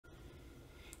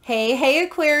Hey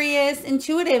Aquarius,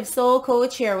 intuitive soul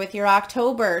coach here with your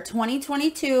October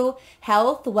 2022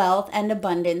 health, wealth, and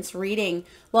abundance reading.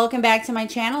 Welcome back to my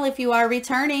channel if you are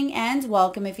returning, and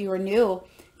welcome if you are new.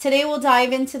 Today we'll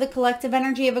dive into the collective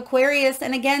energy of Aquarius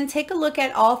and again take a look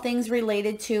at all things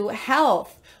related to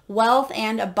health, wealth,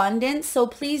 and abundance. So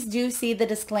please do see the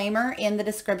disclaimer in the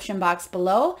description box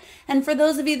below. And for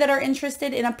those of you that are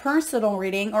interested in a personal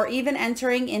reading or even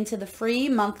entering into the free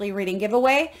monthly reading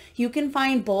giveaway, you can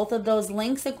find both of those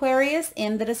links, Aquarius,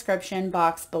 in the description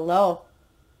box below.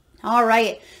 All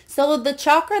right, so the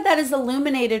chakra that is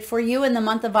illuminated for you in the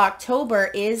month of October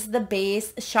is the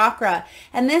base chakra,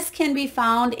 and this can be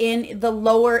found in the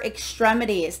lower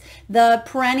extremities, the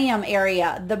perineum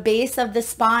area, the base of the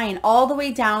spine, all the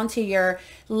way down to your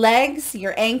legs,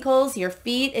 your ankles, your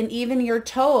feet, and even your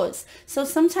toes. So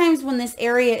sometimes when this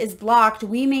area is blocked,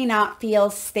 we may not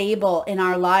feel stable in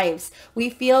our lives.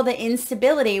 We feel the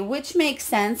instability, which makes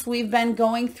sense. We've been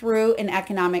going through an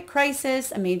economic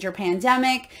crisis, a major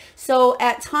pandemic. So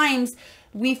at times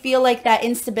we feel like that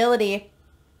instability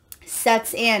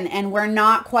sets in and we're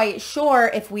not quite sure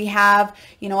if we have,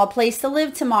 a place to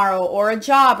live tomorrow, or a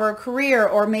job or a career,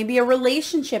 or maybe a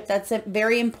relationship that's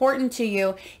very important to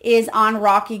you is on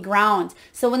rocky ground.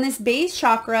 So when this base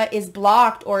chakra is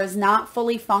blocked or is not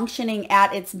fully functioning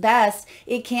at its best,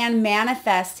 it can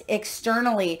manifest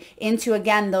externally into,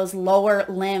 again, those lower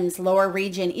limbs, lower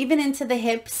region, even into the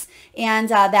hips, and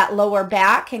that lower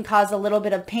back can cause a little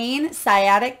bit of pain,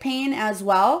 sciatic pain as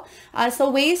well. So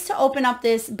ways to open up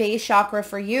this base chakra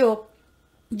for you: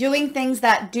 doing things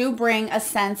that do bring a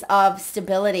sense of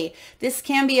stability. This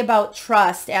can be about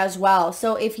trust as well.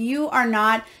 So if you are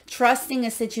not trusting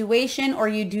a situation or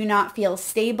you do not feel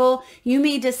stable, you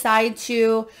may decide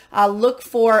to look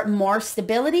for more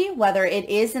stability, whether it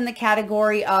is in the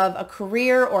category of a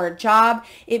career or a job.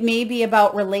 It may be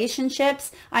about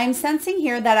relationships. I'm sensing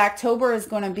here that October is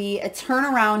going to be a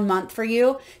turnaround month for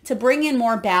you to bring in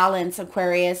more balance,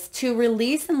 Aquarius, to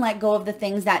release and let go of the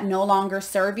things that no longer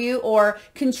serve you or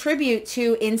contribute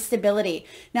to instability.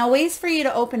 Now, ways for you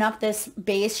to open up this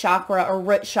base chakra or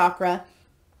root chakra: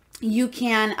 you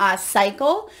can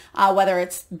cycle, whether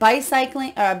it's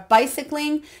bicycling.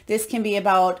 This can be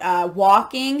about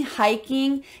walking,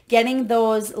 hiking, getting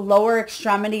those lower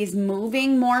extremities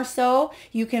moving more so.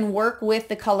 You can work with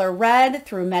the color red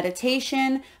through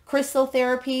meditation, crystal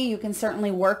therapy. You can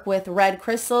certainly work with red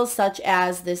crystals such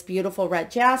as this beautiful red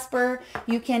jasper.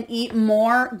 You can eat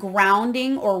more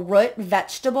grounding or root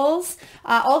vegetables.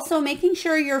 Also making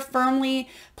sure you're firmly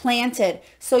planted.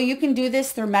 So you can do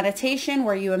this through meditation,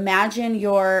 where you imagine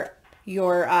your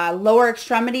lower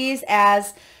extremities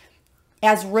as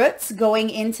roots going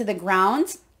into the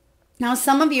ground. Now,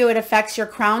 some of you, it affects your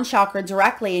crown chakra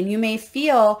directly, and you may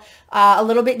feel a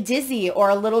little bit dizzy or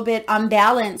a little bit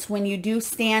unbalanced when you do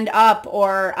stand up,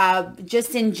 or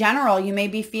just in general, you may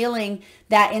be feeling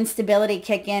that instability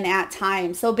kick in at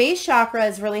times. So base chakra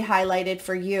is really highlighted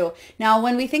for you. Now,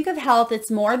 when we think of health,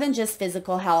 it's more than just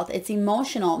physical health. It's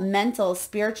emotional, mental,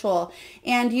 spiritual,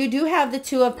 and you do have the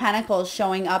Two of Pentacles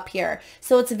showing up here.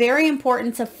 So it's very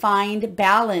important to find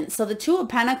balance. So the Two of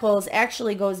Pentacles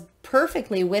actually goes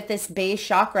perfectly with this base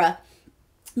chakra,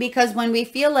 because when we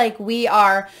feel like we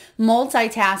are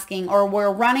multitasking or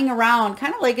we're running around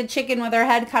kind of like a chicken with our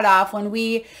head cut off, when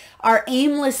we are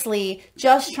aimlessly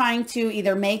just trying to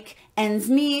either make ends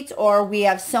meet or we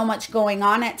have so much going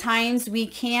on at times, we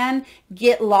can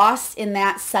get lost in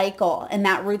that cycle and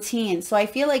that routine. So I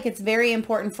feel like it's very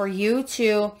important for you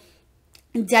to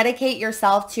dedicate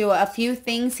yourself to a few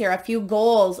things here, a few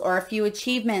goals or a few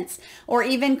achievements, or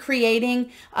even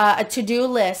creating a to-do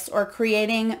list or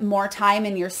creating more time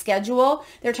in your schedule.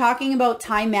 They're talking about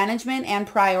time management, and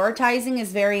prioritizing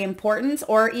is very important,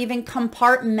 or even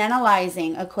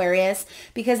compartmentalizing, Aquarius,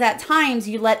 because at times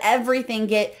you let everything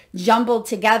get jumbled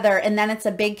together and then it's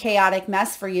a big chaotic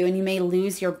mess for you, and you may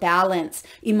lose your balance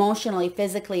emotionally,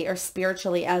 physically, or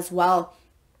spiritually as well.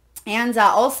 And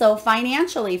also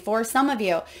financially for some of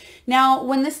you. Now,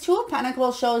 when this Two of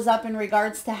Pentacles shows up in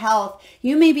regards to health,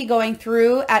 you may be going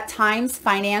through at times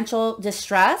financial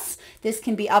distress. This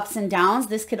can be ups and downs.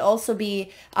 This could also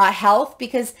be health,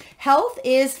 because health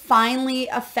is finely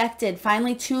affected,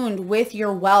 finely tuned with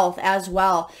your wealth as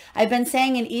well. I've been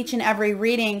saying in each and every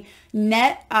reading,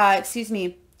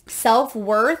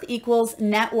 self-worth equals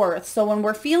net worth. So when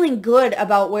we're feeling good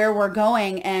about where we're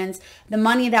going and the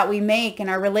money that we make and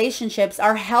our relationships,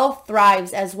 our health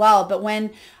thrives as well. But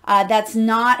when that's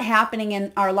not happening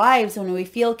in our lives, when we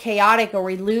feel chaotic or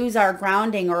we lose our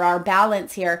grounding or our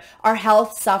balance here, our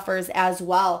health suffers as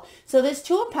well. So this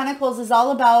Two of Pentacles is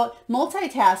all about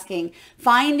multitasking,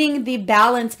 finding the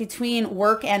balance between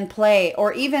work and play,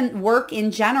 or even work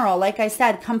in general. Like I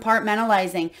said,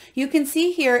 compartmentalizing. You can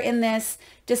see here in this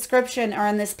description or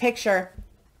in this picture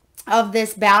of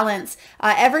this balance,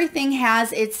 everything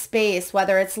has its space,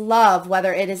 whether it's love,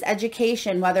 whether it is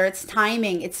education, whether it's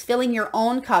timing, it's filling your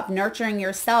own cup, nurturing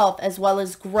yourself, as well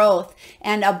as growth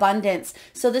and abundance.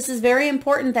 So this is very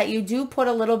important that you do put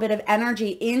a little bit of energy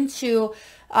into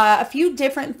a few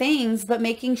different things, but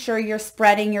making sure you're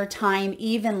spreading your time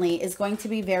evenly is going to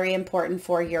be very important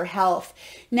for your health.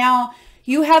 Now,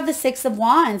 you have the Six of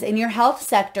Wands in your health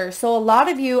sector. So a lot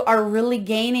of you are really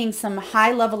gaining some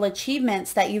high level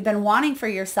achievements that you've been wanting for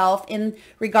yourself in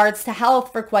regards to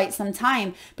health for quite some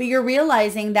time. But you're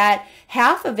realizing that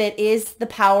half of it is the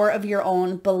power of your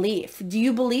own belief. Do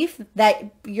you believe that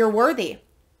you're worthy?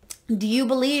 Do you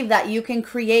believe that you can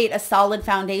create a solid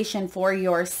foundation for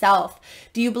yourself?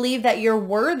 Do you believe that you're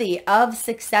worthy of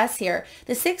success here?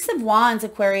 The Six of Wands,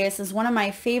 Aquarius, is one of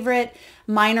my favorite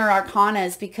minor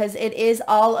arcanas because it is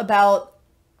all about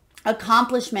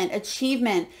accomplishment,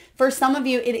 achievement. For some of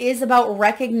you, it is about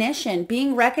recognition,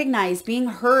 being recognized, being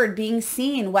heard, being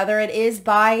seen, whether it is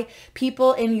by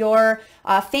people in your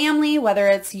family, whether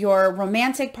it's your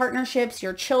romantic partnerships,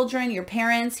 your children, your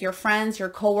parents, your friends, your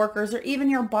coworkers, or even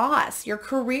your boss, your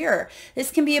career.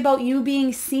 This can be about you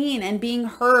being seen and being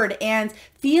heard and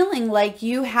feeling like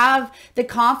you have the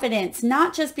confidence,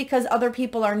 not just because other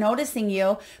people are noticing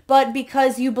you, but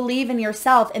because you believe in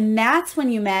yourself. And that's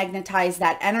when you magnetize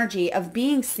that energy of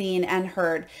being seen and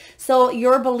heard. So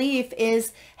your belief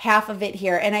is half of it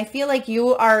here. And I feel like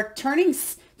you are turning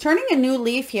a new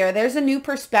leaf here. There's a new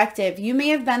perspective. You may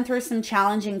have been through some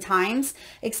challenging times,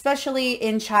 especially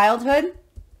in childhood.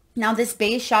 Now, this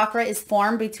base chakra is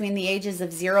formed between the ages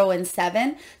of 0 and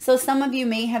 7. So some of you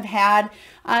may have had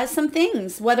some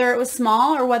things, whether it was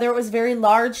small or whether it was very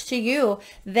large to you,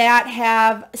 that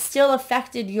have still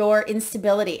affected your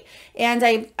instability. And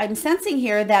I'm sensing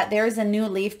here that there's a new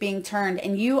leaf being turned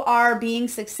and you are being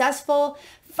successful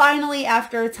finally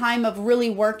after a time of really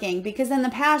working, because in the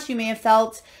past you may have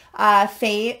felt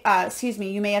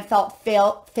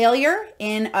failure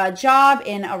in a job,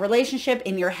 in a relationship,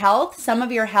 in your health. Some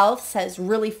of your health has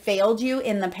really failed you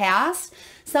in the past.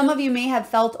 Some of you may have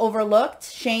felt overlooked,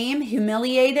 shame,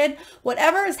 humiliated.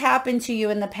 Whatever has happened to you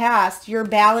in the past, you're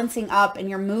balancing up and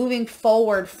you're moving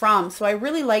forward from. So I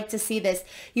really like to see this.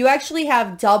 You actually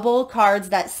have double cards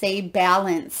that say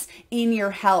balance in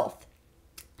your health.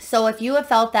 So if you have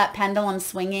felt that pendulum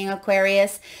swinging,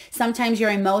 Aquarius, sometimes your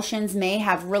emotions may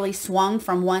have really swung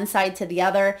from one side to the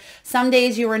other. Some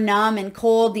days you were numb and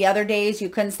cold. The other days you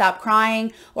couldn't stop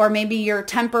crying. Or maybe your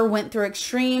temper went through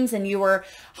extremes and you were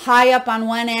high up on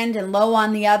one end and low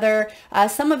on the other.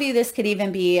 Some of you, this could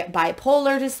even be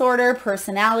bipolar disorder,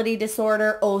 personality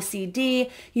disorder, OCD.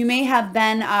 You may have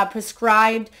been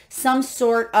prescribed some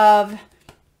sort of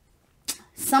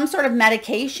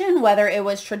medication, whether it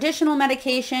was traditional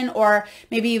medication or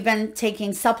maybe you've been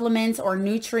taking supplements or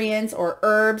nutrients or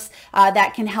herbs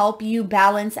that can help you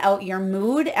balance out your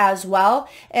mood as well.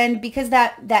 And because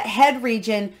that head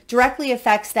region directly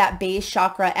affects that base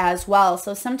chakra as well.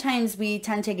 So sometimes we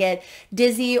tend to get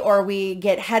dizzy or we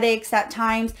get headaches at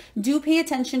times. Do pay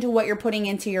attention to what you're putting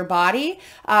into your body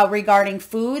regarding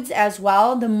foods as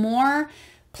well. The more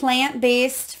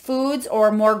plant-based foods or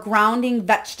more grounding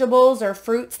vegetables or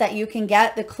fruits that you can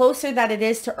get, the closer that it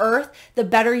is to earth, the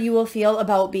better you will feel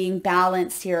about being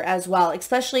balanced here as well,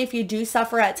 especially if you do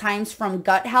suffer at times from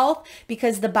gut health,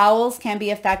 because the bowels can be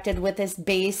affected with this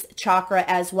base chakra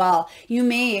as well. You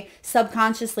may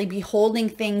subconsciously be holding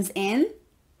things in,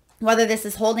 whether this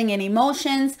is holding in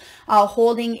emotions,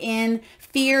 holding in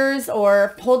fears,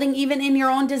 or holding even in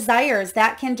your own desires.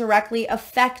 That can directly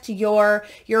affect your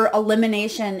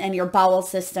elimination and your bowel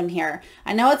system here.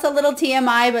 I know it's a little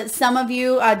TMI, but some of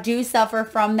you do suffer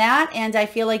from that, and I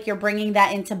feel like you're bringing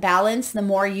that into balance the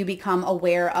more you become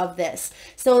aware of this.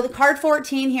 So the card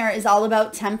 14 here is all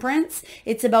about temperance.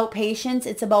 It's about patience.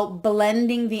 It's about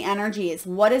blending the energies.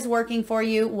 What is working for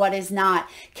you? What is not?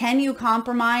 Can you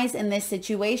compromise in this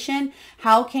situation?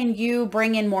 How can you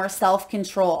bring in more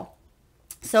self-control?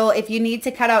 So if you need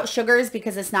to cut out sugars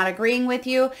because it's not agreeing with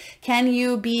you, can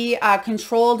you be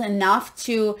controlled enough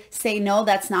to say, no,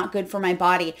 that's not good for my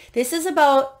body? This is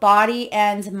about body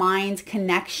and mind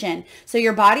connection. So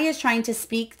your body is trying to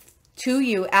speak to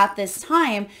you at this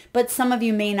time, but some of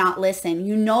you may not listen.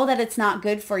 You know that it's not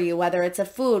good for you, whether it's a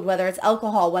food, whether it's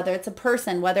alcohol, whether it's a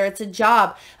person, whether it's a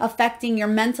job affecting your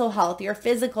mental health, your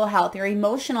physical health, your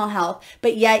emotional health,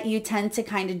 but yet you tend to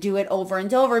kind of do it over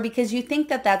and over because you think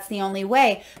that that's the only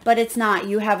way, but it's not.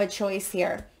 You have a choice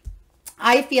here.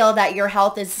 I feel that your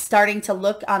health is starting to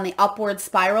look on the upward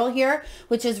spiral here,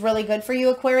 which is really good for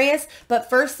you, Aquarius. But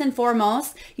first and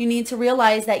foremost, you need to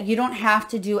realize that you don't have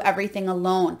to do everything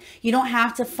alone. You don't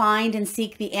have to find and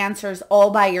seek the answers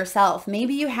all by yourself.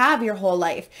 Maybe you have your whole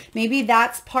life. Maybe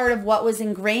that's part of what was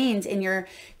ingrained in your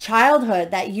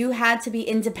childhood, that you had to be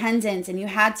independent and you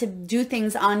had to do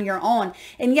things on your own.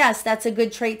 And yes, that's a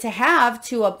good trait to have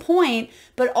to a point,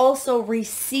 but also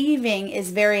receiving is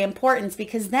very important,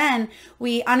 because then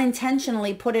we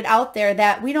unintentionally put it out there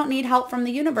that we don't need help from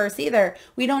the universe either.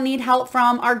 We don't need help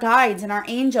from our guides and our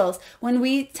angels. When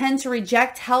we tend to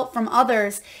reject help from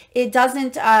others, it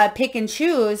doesn't pick and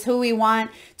choose who we want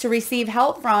to receive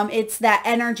help from. It's that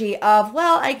energy of,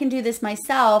 well, I can do this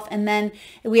myself. And then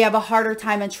we have a harder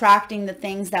time attracting the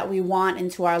things that we want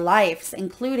into our lives,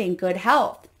 including good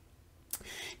health.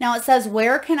 Now it says,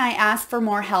 where can I ask for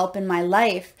more help in my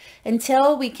life?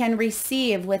 Until we can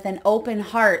receive with an open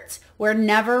heart, we're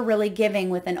never really giving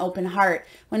with an open heart.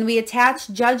 When we attach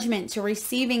judgment to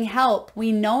receiving help,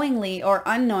 we knowingly or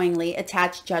unknowingly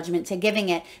attach judgment to giving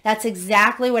it. That's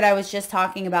exactly what I was just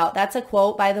talking about. That's a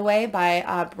quote, by the way, by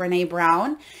Brené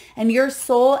Brown. And your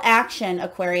soul action,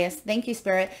 Aquarius, thank you,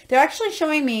 Spirit. They're actually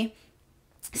showing me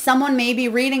someone may be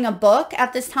reading a book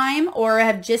at this time or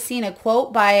have just seen a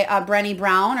quote by Brené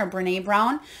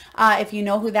Brown, if you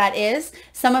know who that is.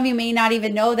 Some of you may not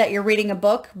even know that you're reading a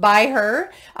book by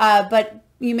her, but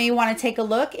you may want to take a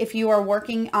look if you are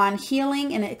working on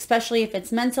healing, and especially if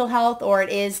it's mental health or it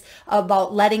is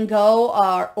about letting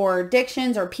go or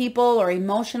addictions or people or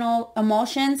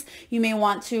emotions. You may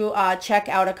want to check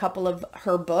out a couple of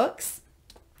her books.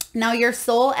 Now, your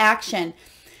soul action.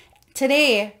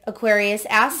 Today, Aquarius,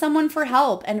 ask someone for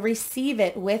help and receive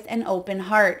it with an open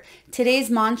heart. Today's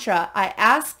mantra, I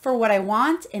ask for what I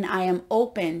want and I am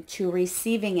open to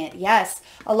receiving it. Yes,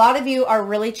 a lot of you are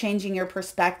really changing your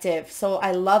perspective, so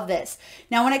I love this.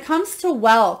 Now, when it comes to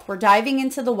wealth, we're diving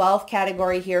into the wealth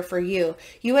category here for you.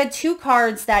 You had two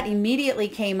cards that immediately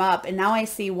came up, and now I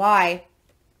see why.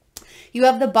 You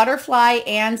have the butterfly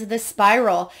and the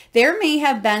spiral. There may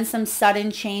have been some sudden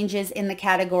changes in the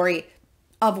category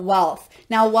of wealth.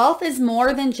 Now, wealth is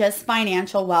more than just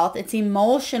financial wealth. It's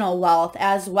emotional wealth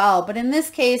as well. But in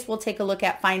this case, we'll take a look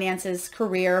at finances,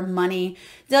 career, money.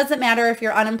 It doesn't matter if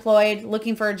you're unemployed,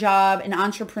 looking for a job, an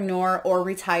entrepreneur, or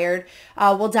retired.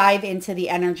 We'll dive into the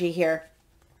energy here.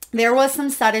 There was some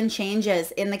sudden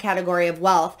changes in the category of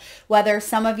wealth, whether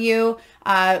some of you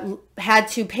had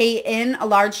to pay in a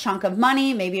large chunk of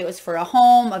money. Maybe it was for a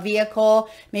home, a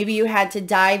vehicle. Maybe you had to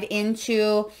dive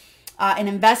into an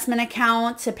investment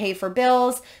account to pay for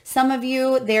bills. Some of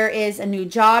you, there is a new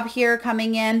job here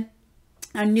coming in,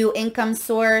 a new income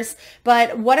source.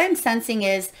 But what I'm sensing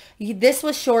is this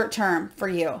was short term for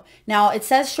you. Now, it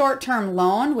says short-term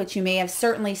loan, which you may have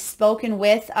certainly spoken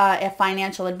with a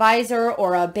financial advisor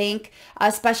or a bank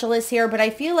specialist here. But I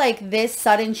feel like this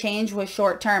sudden change was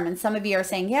short term. And some of you are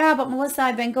saying, yeah, but Melissa,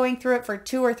 I've been going through it for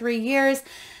 2 or 3 years.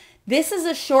 This is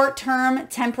a short-term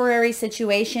temporary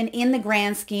situation in the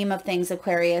grand scheme of things,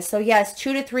 Aquarius. So yes,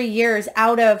 2 to 3 years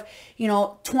out of,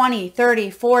 20, 30,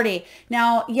 40.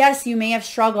 Now, yes, you may have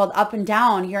struggled up and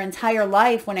down your entire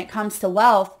life when it comes to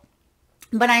wealth.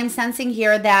 But I'm sensing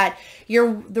here that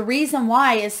the reason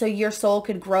why is so your soul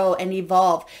could grow and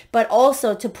evolve, but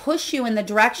also to push you in the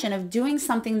direction of doing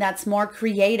something that's more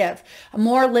creative,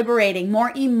 more liberating,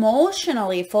 more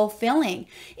emotionally fulfilling.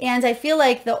 And I feel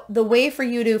like the way for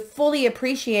you to fully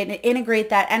appreciate and integrate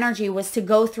that energy was to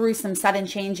go through some sudden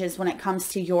changes when it comes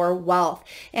to your wealth.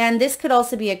 And this could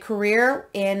also be a career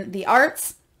in the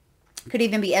arts. Could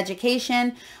even be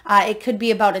education. It could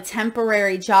be about a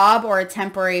temporary job or a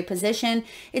temporary position.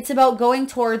 It's about going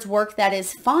towards work that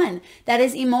is fun, that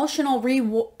is emotionally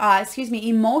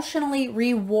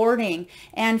rewarding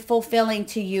and fulfilling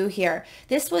to you here.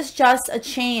 This was just a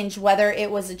change, whether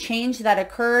it was a change that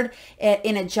occurred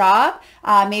in a job.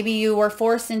 Maybe you were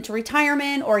forced into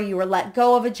retirement or you were let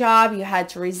go of a job. You had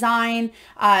to resign.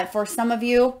 For some of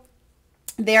you,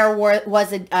 there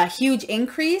was a huge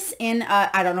increase in,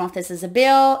 I don't know if this is a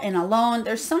bill, in a loan.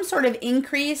 There's some sort of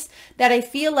increase that I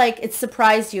feel like it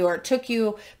surprised you or took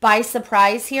you by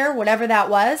surprise here, whatever that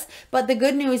was. But the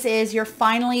good news is you're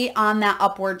finally on that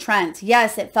upward trend.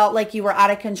 Yes, it felt like you were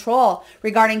out of control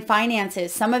regarding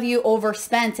finances. Some of you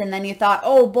overspent and then you thought,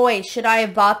 oh boy, should I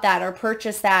have bought that or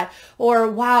purchased that? Or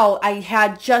wow, I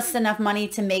had just enough money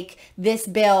to make this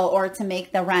bill or to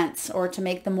make the rent or to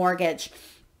make the mortgage.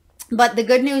 But the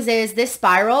good news is this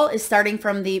spiral is starting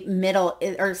from the middle,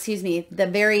 or excuse me,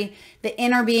 the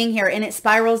inner being here, and it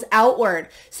spirals outward.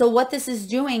 So what this is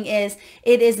doing is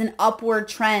it is an upward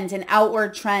trend, an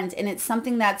outward trend, and it's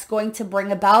something that's going to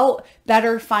bring about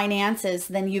better finances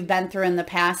than you've been through in the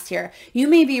past here. You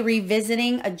may be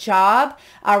revisiting a job,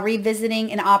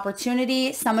 revisiting an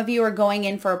opportunity. Some of you are going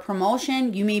in for a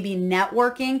promotion. You may be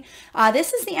networking.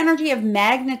 This is the energy of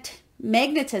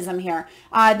magnetism here.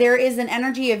 There is an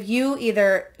energy of you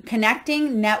either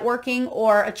connecting, networking,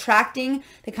 or attracting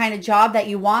the kind of job that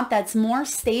you want that's more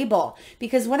stable.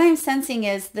 Because what I'm sensing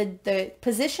is the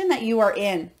position that you are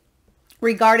in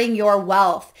regarding your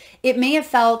wealth, it may have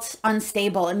felt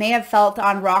unstable. It may have felt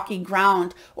on rocky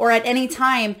ground, or at any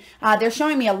time, they're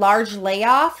showing me a large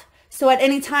layoff. So at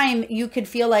any time you could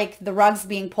feel like the rug's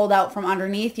being pulled out from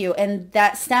underneath you, and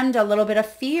that stemmed a little bit of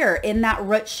fear in that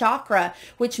root chakra,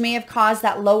 which may have caused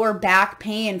that lower back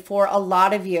pain for a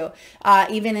lot of you,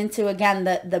 even into, again,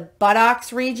 the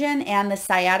buttocks region and the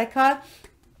sciatica.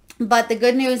 But the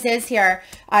good news is here,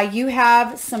 you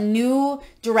have some new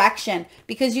direction,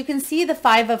 because you can see the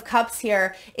Five of Cups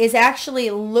here is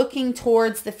actually looking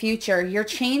towards the future. You're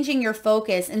changing your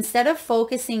focus. Instead of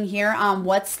focusing here on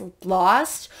what's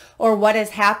lost or what has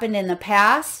happened in the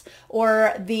past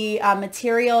or the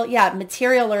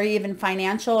material or even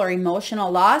financial or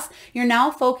emotional loss, you're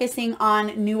now focusing on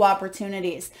new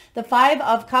opportunities. The Five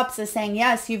of Cups is saying,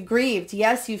 yes, you've grieved.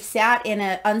 Yes, you've sat in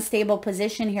an unstable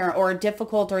position here or a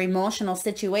difficult or emotional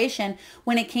situation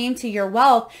when it came to your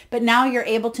wealth, but now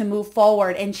you're able to move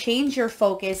forward and change your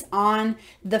focus on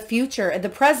the future, the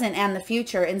present and the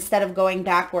future, instead of going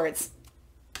backwards.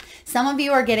 Some of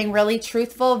you are getting really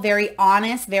truthful, very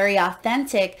honest, very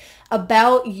authentic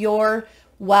about your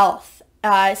wealth.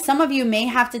 Some of you may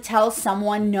have to tell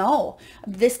someone no.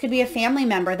 This could be a family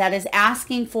member that is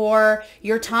asking for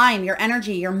your time, your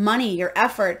energy, your money, your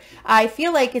effort. I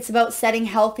feel like it's about setting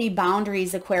healthy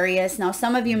boundaries, Aquarius. Now,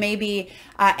 some of you may be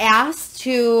asked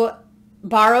to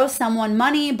borrow someone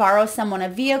money, borrow someone a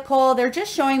vehicle. They're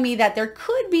just showing me that there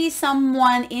could be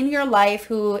someone in your life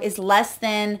who is less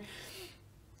than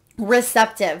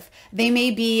receptive. They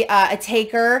may be a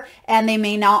taker and they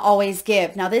may not always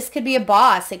give. Now, this could be a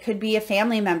boss. It could be a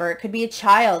family member. It could be a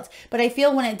child. But I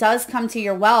feel when it does come to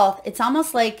your wealth, it's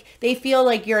almost like they feel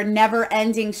like you're a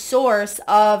never-ending source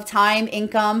of time,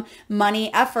 income,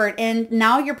 money, effort. And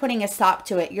now you're putting a stop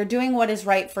to it. You're doing what is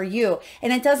right for you.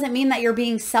 And it doesn't mean that you're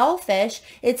being selfish.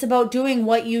 It's about doing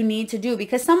what you need to do,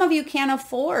 because some of you can't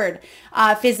afford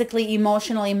physically,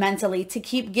 emotionally, mentally to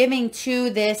keep giving to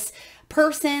this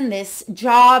person, this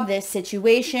job, this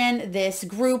situation, this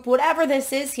group, whatever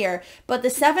this is here. But the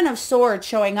Seven of Swords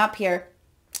showing up here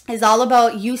is all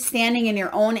about you standing in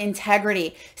your own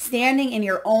integrity, standing in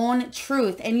your own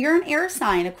truth. And you're an air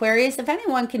sign, Aquarius. If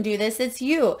anyone can do this, it's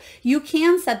you. You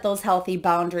can set those healthy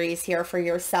boundaries here for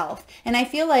yourself. And I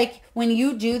feel like when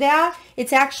you do that,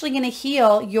 it's actually going to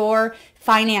heal your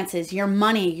finances, your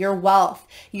money, your wealth,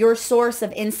 your source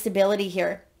of instability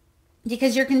here.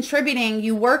 Because you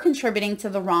were contributing to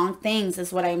the wrong things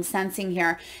is what I'm sensing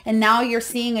here. And now you're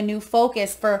seeing a new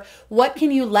focus for what can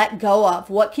you let go of?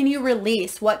 What can you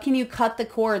release? What can you cut the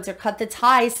cords or cut the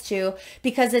ties to,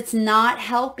 because it's not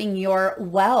helping your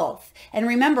wealth. And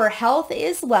remember, health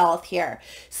is wealth here.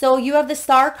 So you have the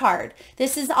Star card.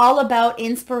 This is all about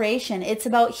inspiration. It's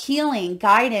about healing,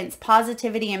 guidance,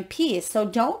 positivity, and peace. So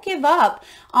don't give up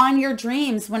on your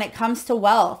dreams when it comes to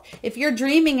wealth. If you're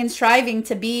dreaming and striving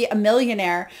to be a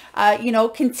millionaire,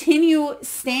 continue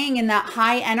staying in that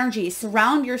high energy.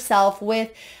 Surround yourself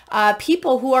with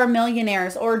people who are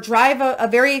millionaires, or drive a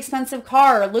very expensive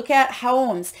car, or look at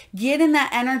homes. Get in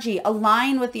that energy,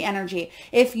 align with the energy.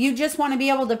 If you just want to be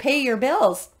able to pay your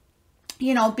bills,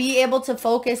 be able to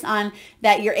focus on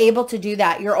that. You're able to do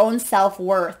that, your own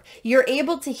self-worth. You're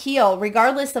able to heal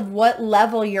regardless of what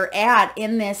level you're at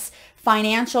in this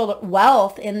financial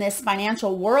wealth, in this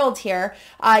financial world here.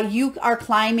 You are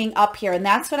climbing up here. And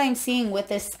that's what I'm seeing with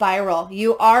this spiral.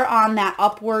 You are on that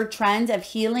upward trend of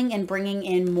healing and bringing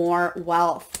in more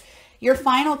wealth. Your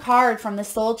final card from the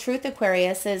Soul Truth,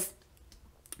 Aquarius, is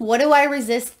What do I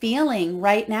resist feeling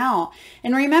right now?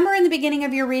 And remember, in the beginning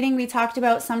of your reading, we talked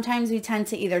about sometimes we tend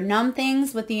to either numb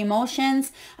things with the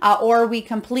emotions, or we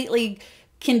completely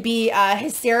can be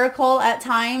hysterical at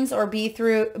times, or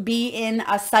be in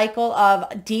a cycle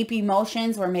of deep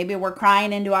emotions where maybe we're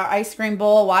crying into our ice cream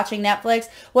bowl, watching Netflix,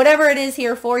 whatever it is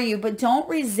here for you. But don't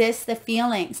resist the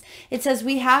feelings. It says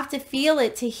we have to feel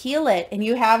it to heal it. And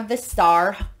you have the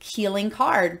Star Healing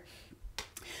card.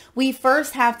 We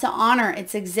first have to honor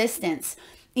its existence.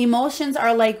 Emotions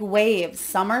are like waves.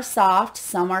 Some are soft,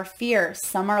 some are fierce,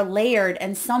 some are layered,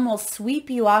 and some will sweep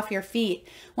you off your feet.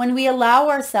 When we allow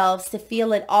ourselves to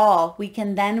feel it all, we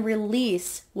can then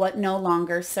release what no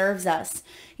longer serves us.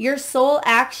 Your soul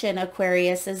action,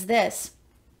 Aquarius, is this.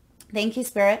 Thank you,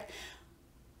 Spirit.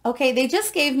 Okay, they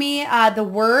just gave me the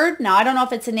word. Now, I don't know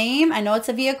if it's a name. I know it's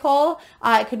a vehicle.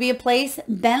 It could be a place.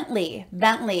 Bentley.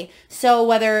 So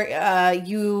whether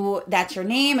that's your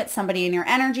name, it's somebody in your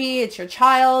energy, it's your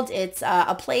child, it's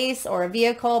a place or a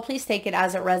vehicle, please take it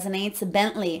as it resonates.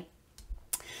 Bentley.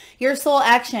 Your soul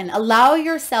action. Allow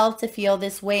yourself to feel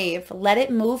this wave. Let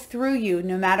it move through you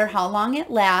no matter how long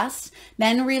it lasts.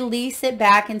 Then release it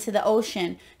back into the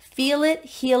ocean. Feel it,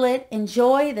 heal it,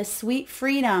 enjoy the sweet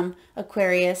freedom,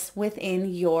 Aquarius,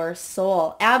 within your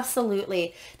soul.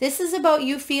 Absolutely. This is about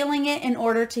you feeling it in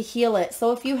order to heal it.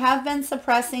 So if you have been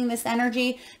suppressing this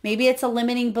energy, maybe it's a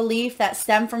limiting belief that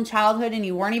stemmed from childhood and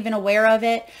you weren't even aware of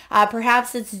it.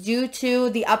 Perhaps it's due to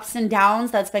the ups and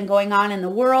downs that's been going on in the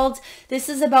world. This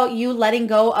is about you letting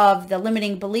go of the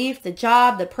limiting belief, the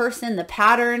job, the person, the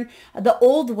pattern, the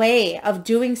old way of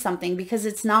doing something because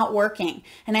it's not working.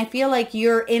 And I feel like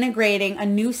you're integrating a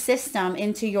new system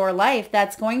into your life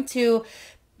that's going to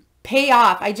pay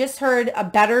off. I just heard a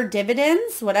better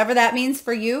dividends, whatever that means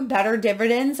for you, better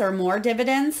dividends or more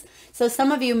dividends. So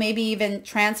some of you may be even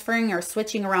transferring or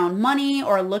switching around money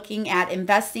or looking at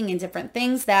investing in different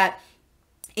things that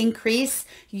increase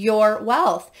your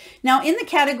wealth. Now, in the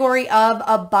category of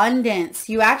abundance,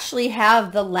 you actually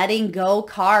have the letting go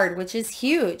card, which is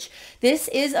huge. This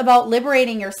is about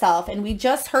liberating yourself. And we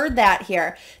just heard that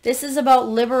here. This is about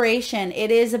liberation. It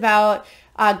is about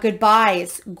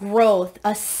goodbyes, growth,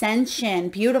 ascension.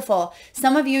 Beautiful.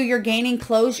 Some of you, you're gaining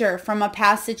closure from a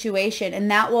past situation, and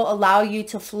that will allow you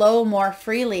to flow more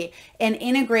freely and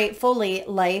integrate fully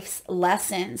life's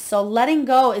lessons. So letting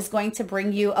go is going to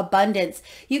bring you abundance.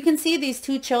 You can see these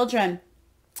two children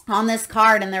on this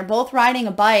card, and they're both riding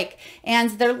a bike,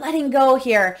 and they're letting go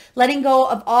here, letting go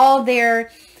of all their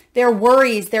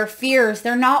worries, their fears.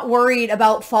 They're not worried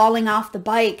about falling off the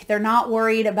bike. They're not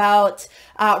worried about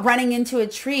running into a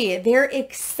tree. They're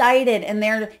excited and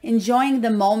they're enjoying the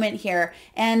moment here.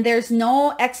 And there's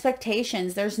no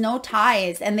expectations. There's no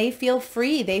ties. And they feel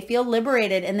free. They feel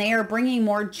liberated. And they are bringing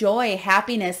more joy,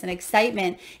 happiness, and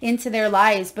excitement into their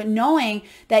lives. But knowing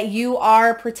that you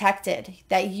are protected,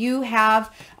 that you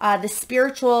have the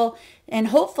spiritual and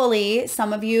hopefully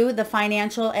some of you, the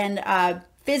financial and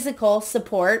physical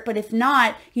support, but if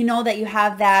not, you know that you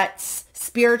have that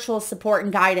spiritual support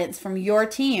and guidance from your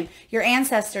team, your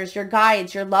ancestors, your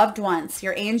guides, your loved ones,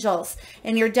 your angels,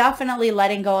 and you're definitely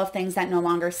letting go of things that no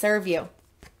longer serve you.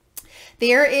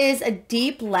 There is a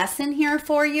deep lesson here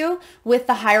for you with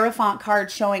the Hierophant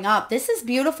card showing up. This is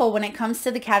beautiful when it comes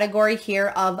to the category here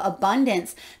of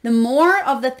abundance. The more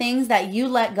of the things that you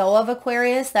let go of,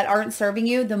 Aquarius, that aren't serving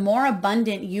you, the more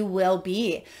abundant you will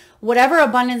be. Whatever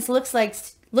abundance looks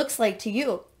like to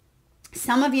you.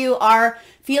 Some of you are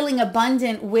feeling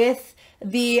abundant with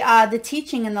the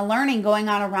teaching and the learning going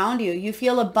on around you. You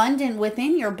feel abundant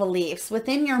within your beliefs,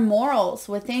 within your morals,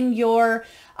 within your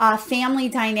family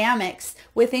dynamics,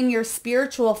 within your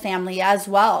spiritual family as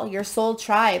well, your soul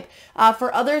tribe.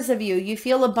 For others of you, you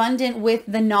feel abundant with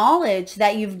the knowledge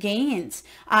that you've gained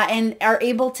and are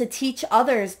able to teach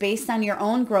others based on your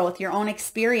own growth, your own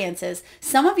experiences.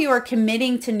 Some of you are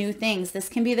committing to new things. This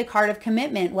can be the card of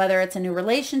commitment, whether it's a new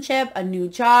relationship, a new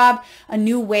job, a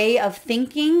new way of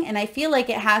thinking. And I feel like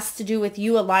it has to do with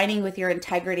you aligning with your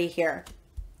integrity here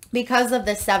because of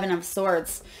the Seven of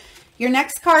Swords. Your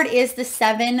next card is the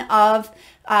Seven of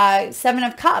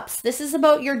Cups. This is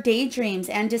about your daydreams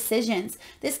and decisions.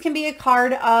 This can be a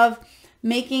card of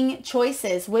making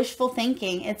choices, wishful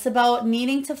thinking. It's about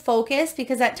needing to focus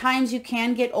because at times you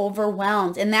can get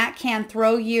overwhelmed and that can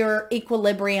throw your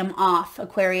equilibrium off,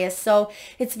 Aquarius. So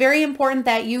it's very important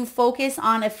that you focus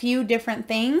on a few different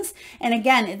things. And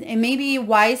again, it may be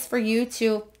wise for you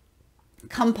to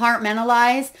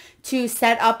compartmentalize, to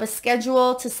set up a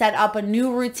schedule, to set up a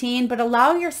new routine, but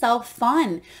allow yourself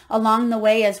fun along the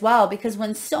way as well, because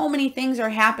when so many things are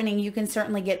happening, you can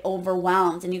certainly get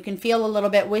overwhelmed and you can feel a little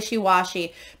bit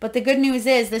wishy-washy. But the good news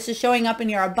is this is showing up in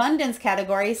your abundance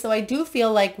category. So I do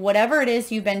feel like whatever it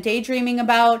is you've been daydreaming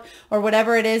about, or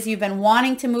whatever it is you've been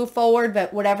wanting to move forward,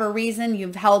 but whatever reason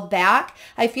you've held back,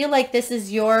 I feel like this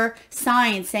is your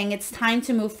sign saying it's time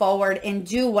to move forward and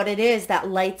do what it is that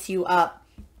lights you up.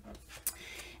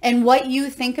 And what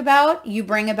you think about, you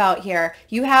bring about here.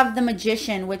 You have the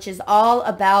Magician, which is all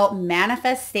about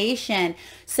manifestation.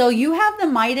 So you have the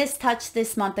Midas touch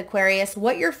this month, Aquarius.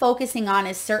 What you're focusing on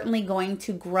is certainly going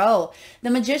to grow.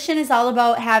 The Magician is all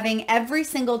about having every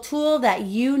single tool that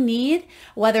you need,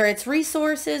 whether it's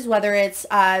resources, whether it's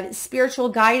spiritual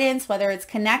guidance, whether it's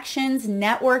connections,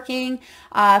 networking,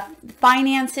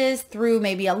 finances through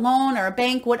maybe a loan or a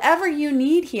bank, whatever you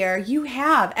need here, you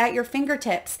have at your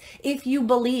fingertips if you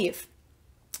believe.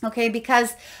 Okay,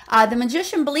 because the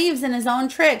Magician believes in his own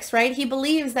tricks, right? He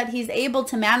believes that he's able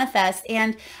to manifest,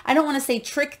 and I don't want to say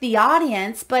trick the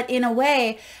audience, but in a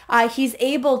way, he's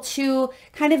able to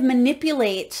kind of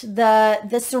manipulate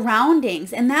the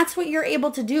surroundings, and that's what you're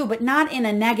able to do, but not in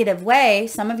a negative way.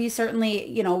 Some of you certainly,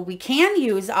 you know, we can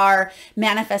use our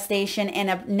manifestation in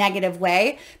a negative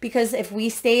way, because if we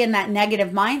stay in that negative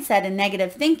mindset and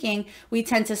negative thinking, we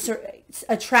tend to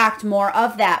attract more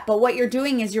of that. But what you're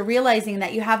doing is you're realizing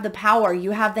that you have the power,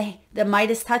 you have the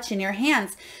Midas touch in your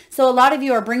hands. So a lot of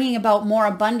you are bringing about more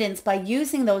abundance by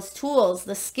using those tools,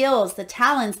 the skills, the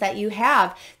talents that you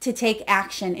have to take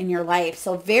action in your life.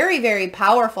 So very, very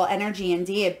powerful energy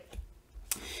indeed.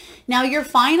 Now, your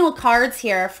final cards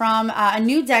here from a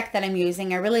new deck that I'm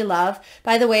using, I really love.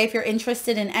 By the way, if you're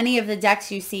interested in any of the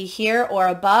decks you see here or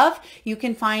above, you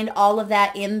can find all of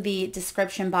that in the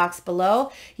description box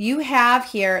below. You have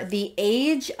here the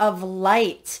Age of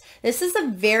Light. This is a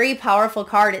very powerful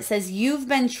card. It says you've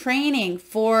been training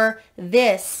for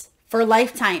this for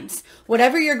lifetimes.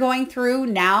 Whatever you're going through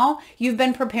now, you've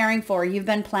been preparing for, you've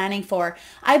been planning for.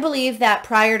 I believe that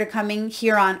prior to coming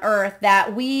here on Earth,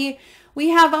 that we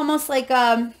have almost like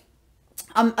a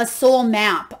soul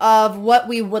map of what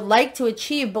we would like to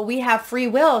achieve, but we have free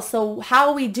will. So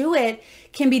how we do it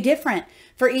can be different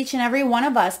for each and every one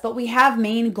of us, but we have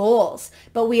main goals,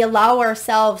 but we allow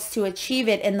ourselves to achieve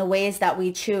it in the ways that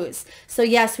we choose. So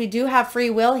yes, we do have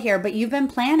free will here, but you've been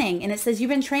planning, and it says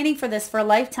you've been training for this for a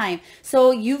lifetime.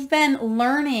 So you've been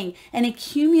learning and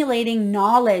accumulating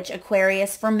knowledge,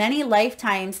 Aquarius, for many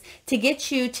lifetimes to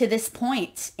get you to this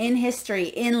point in history,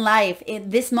 in life, in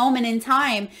this moment in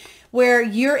time where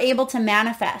you're able to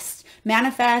manifest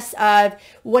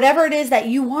whatever it is that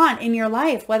you want in your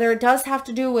life, whether it does have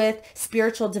to do with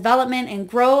spiritual development and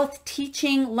growth,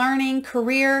 teaching, learning,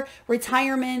 career,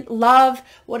 retirement, love,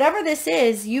 whatever this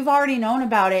is, you've already known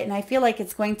about it. And I feel like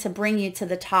it's going to bring you to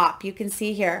the top. You can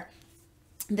see here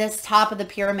this top of the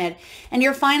pyramid. And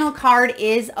your final card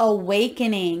is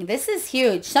Awakening. This is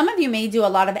huge. Some of you may do a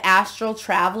lot of astral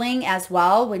traveling as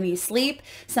well when you sleep.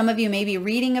 Some of you may be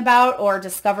reading about or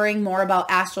discovering more about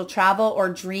astral travel or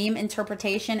dream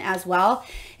interpretation as well.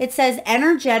 It says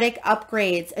energetic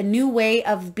upgrades, a new way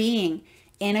of being.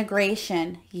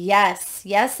 Integration. Yes,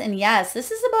 yes, and yes. This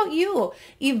is about you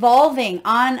evolving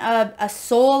on a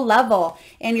soul level,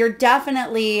 and you're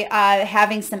definitely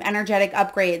having some energetic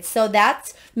upgrades. So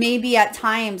that's maybe at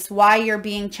times why you're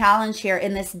being challenged here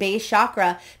in this base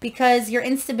chakra, because your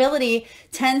instability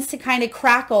tends to kind of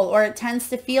crackle, or it tends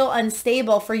to feel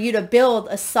unstable for you to build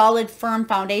a solid, firm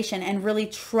foundation and really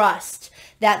trust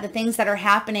that the things that are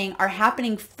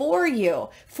happening for you,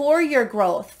 for your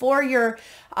growth, for your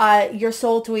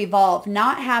soul to evolve,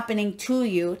 not happening to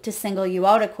you to single you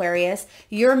out, Aquarius.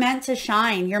 You're meant to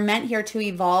shine. You're meant here to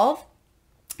evolve.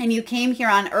 And you came here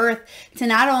on Earth to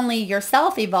not only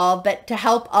yourself evolve, but to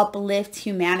help uplift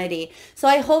humanity. So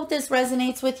I hope this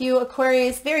resonates with you,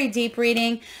 Aquarius. Very deep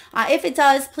reading. If it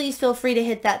does, please feel free to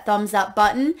hit that thumbs up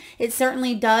button. It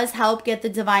certainly does help get the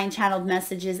divine channeled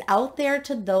messages out there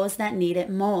to those that need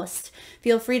it most.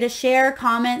 Feel free to share,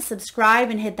 comment, subscribe,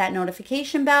 and hit that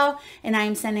notification bell. And I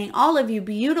am sending all of you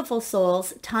beautiful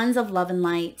souls tons of love and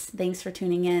light. Thanks for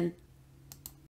tuning in.